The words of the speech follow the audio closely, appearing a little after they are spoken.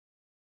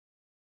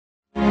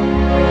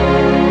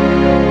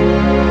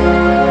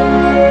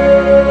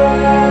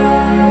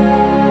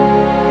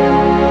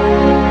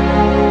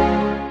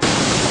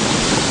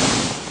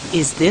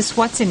Is this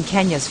what's in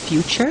Kenya's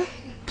future?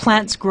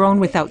 Plants grown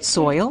without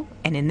soil,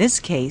 and in this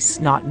case,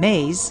 not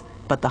maize,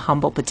 but the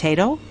humble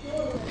potato?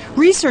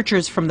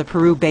 Researchers from the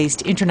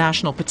Peru-based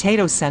International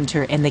Potato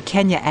Center and the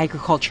Kenya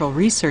Agricultural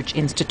Research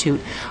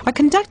Institute are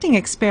conducting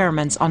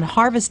experiments on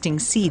harvesting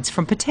seeds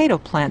from potato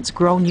plants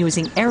grown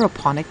using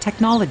aeroponic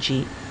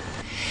technology.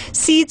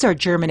 Seeds are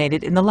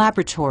germinated in the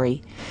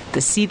laboratory.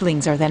 The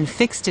seedlings are then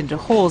fixed into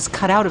holes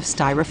cut out of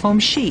styrofoam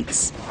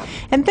sheets.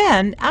 And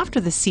then, after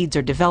the seeds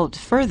are developed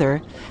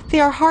further, they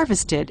are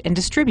harvested and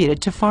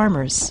distributed to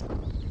farmers.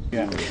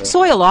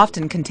 Soil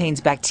often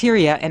contains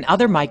bacteria and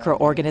other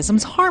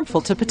microorganisms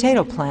harmful to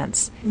potato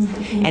plants.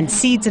 And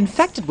seeds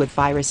infected with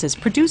viruses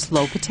produce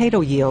low potato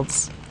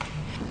yields.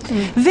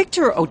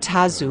 Victor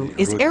Otazu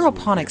is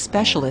aeroponic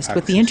specialist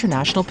with the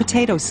International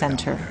Potato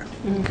Center.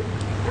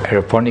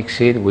 Aeroponic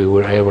seed, we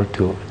were able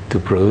to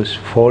produce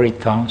 40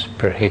 tons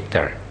per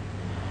hectare.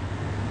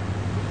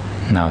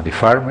 Now the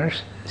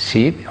farmers'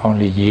 seed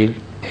only yield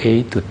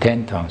 8 to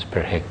 10 tons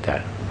per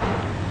hectare.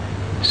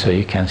 So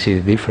you can see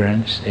the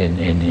difference in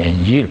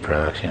yield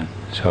production.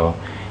 So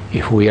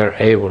if we are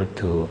able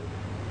to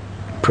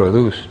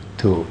produce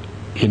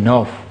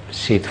enough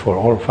seed for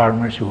all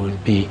farmers, we will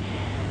be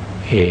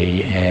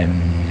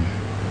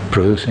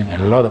producing a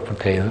lot of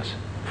potatoes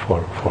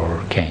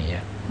for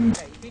Kenya.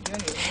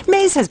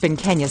 Maize has been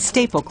Kenya's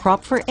staple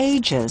crop for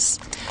ages.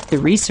 The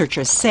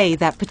researchers say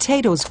that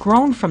potatoes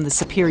grown from the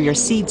superior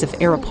seeds of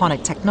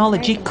aeroponic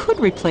technology could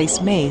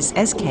replace maize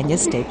as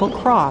Kenya's staple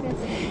crop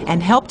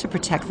and help to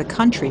protect the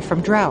country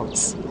from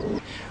droughts.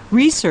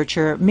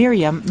 Researcher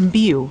Miriam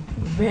Mbiu.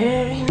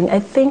 I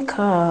think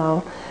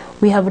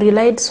we have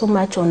relied so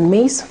much on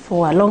maize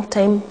for a long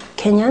time,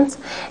 Kenyans,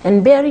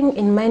 and bearing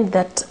in mind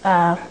that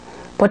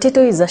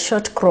potato is a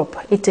short crop.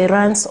 It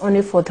runs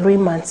only for 3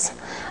 months,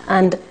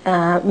 and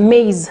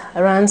maize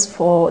runs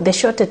for, the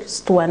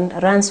shortest one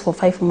runs for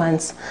 5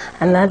 months,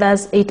 and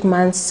others 8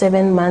 months,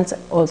 7 months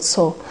or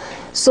so.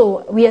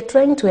 So we are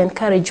trying to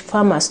encourage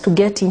farmers to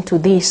get into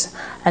this,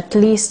 at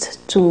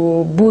least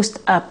to boost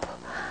up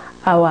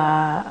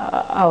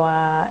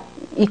our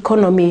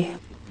economy.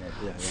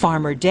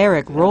 Farmer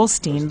Derek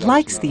Rolstein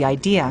likes the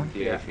idea.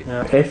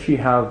 If you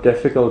have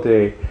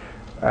difficulty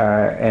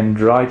in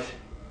drought,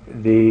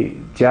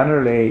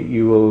 generally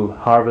you will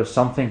harvest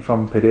something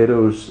from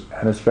potatoes,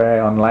 and it's very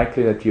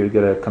unlikely that you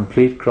get a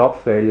complete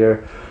crop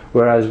failure,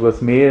 whereas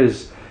with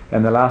maize,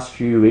 in the last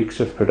few weeks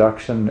of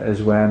production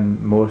is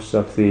when most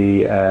of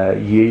the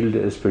yield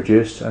is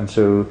produced, and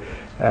so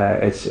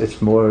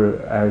it's more,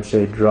 I would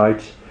say,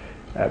 drought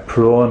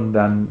prone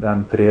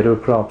than potato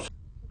crops.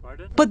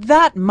 But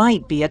that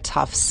might be a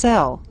tough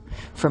sell.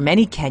 For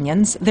many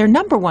Kenyans, their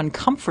number one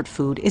comfort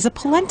food is a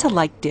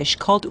polenta-like dish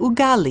called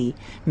ugali,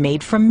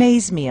 made from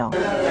maize meal.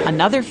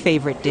 Another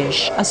favorite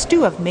dish, a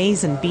stew of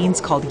maize and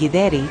beans called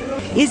githeri,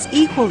 is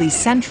equally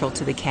central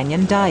to the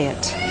Kenyan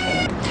diet.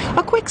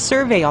 A quick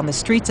survey on the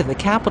streets of the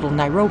capital,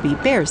 Nairobi,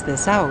 bears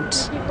this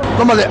out.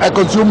 Normally, I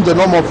consume the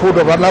normal food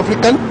of an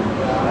African.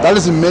 That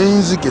is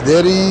maize,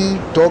 githeri,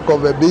 talk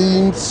of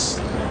beans,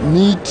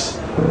 meat.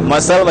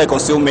 Myself, I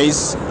consume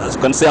maize. As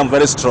you can see, I'm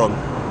very strong.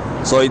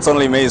 So it's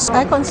only maize.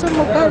 I consume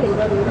ugali.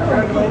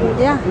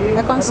 Yeah,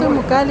 I consume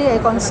ugali, I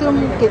consume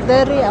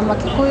githeri, I'm a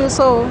Kikuyu,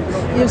 so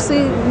you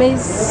see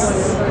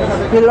maize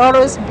will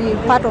always be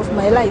part of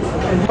my life.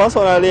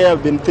 Personally,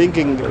 I've been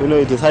thinking,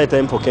 it is high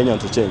time for Kenya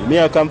to change. Me,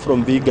 I come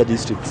from bigger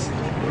districts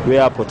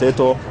where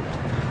potato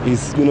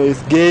is,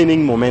 is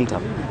gaining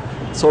momentum.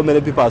 So many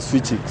people are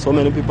switching, so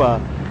many people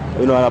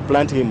are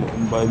planting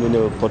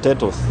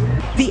potatoes.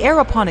 The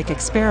aeroponic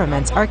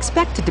experiments are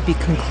expected to be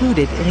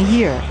concluded in a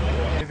year.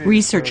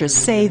 Researchers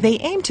say they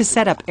aim to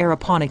set up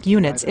aeroponic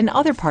units in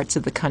other parts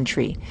of the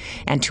country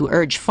and to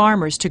urge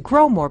farmers to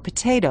grow more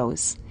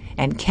potatoes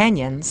and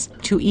Kenyans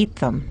to eat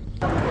them.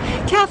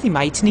 Kathy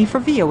Maitini for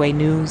VOA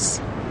News,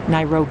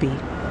 Nairobi.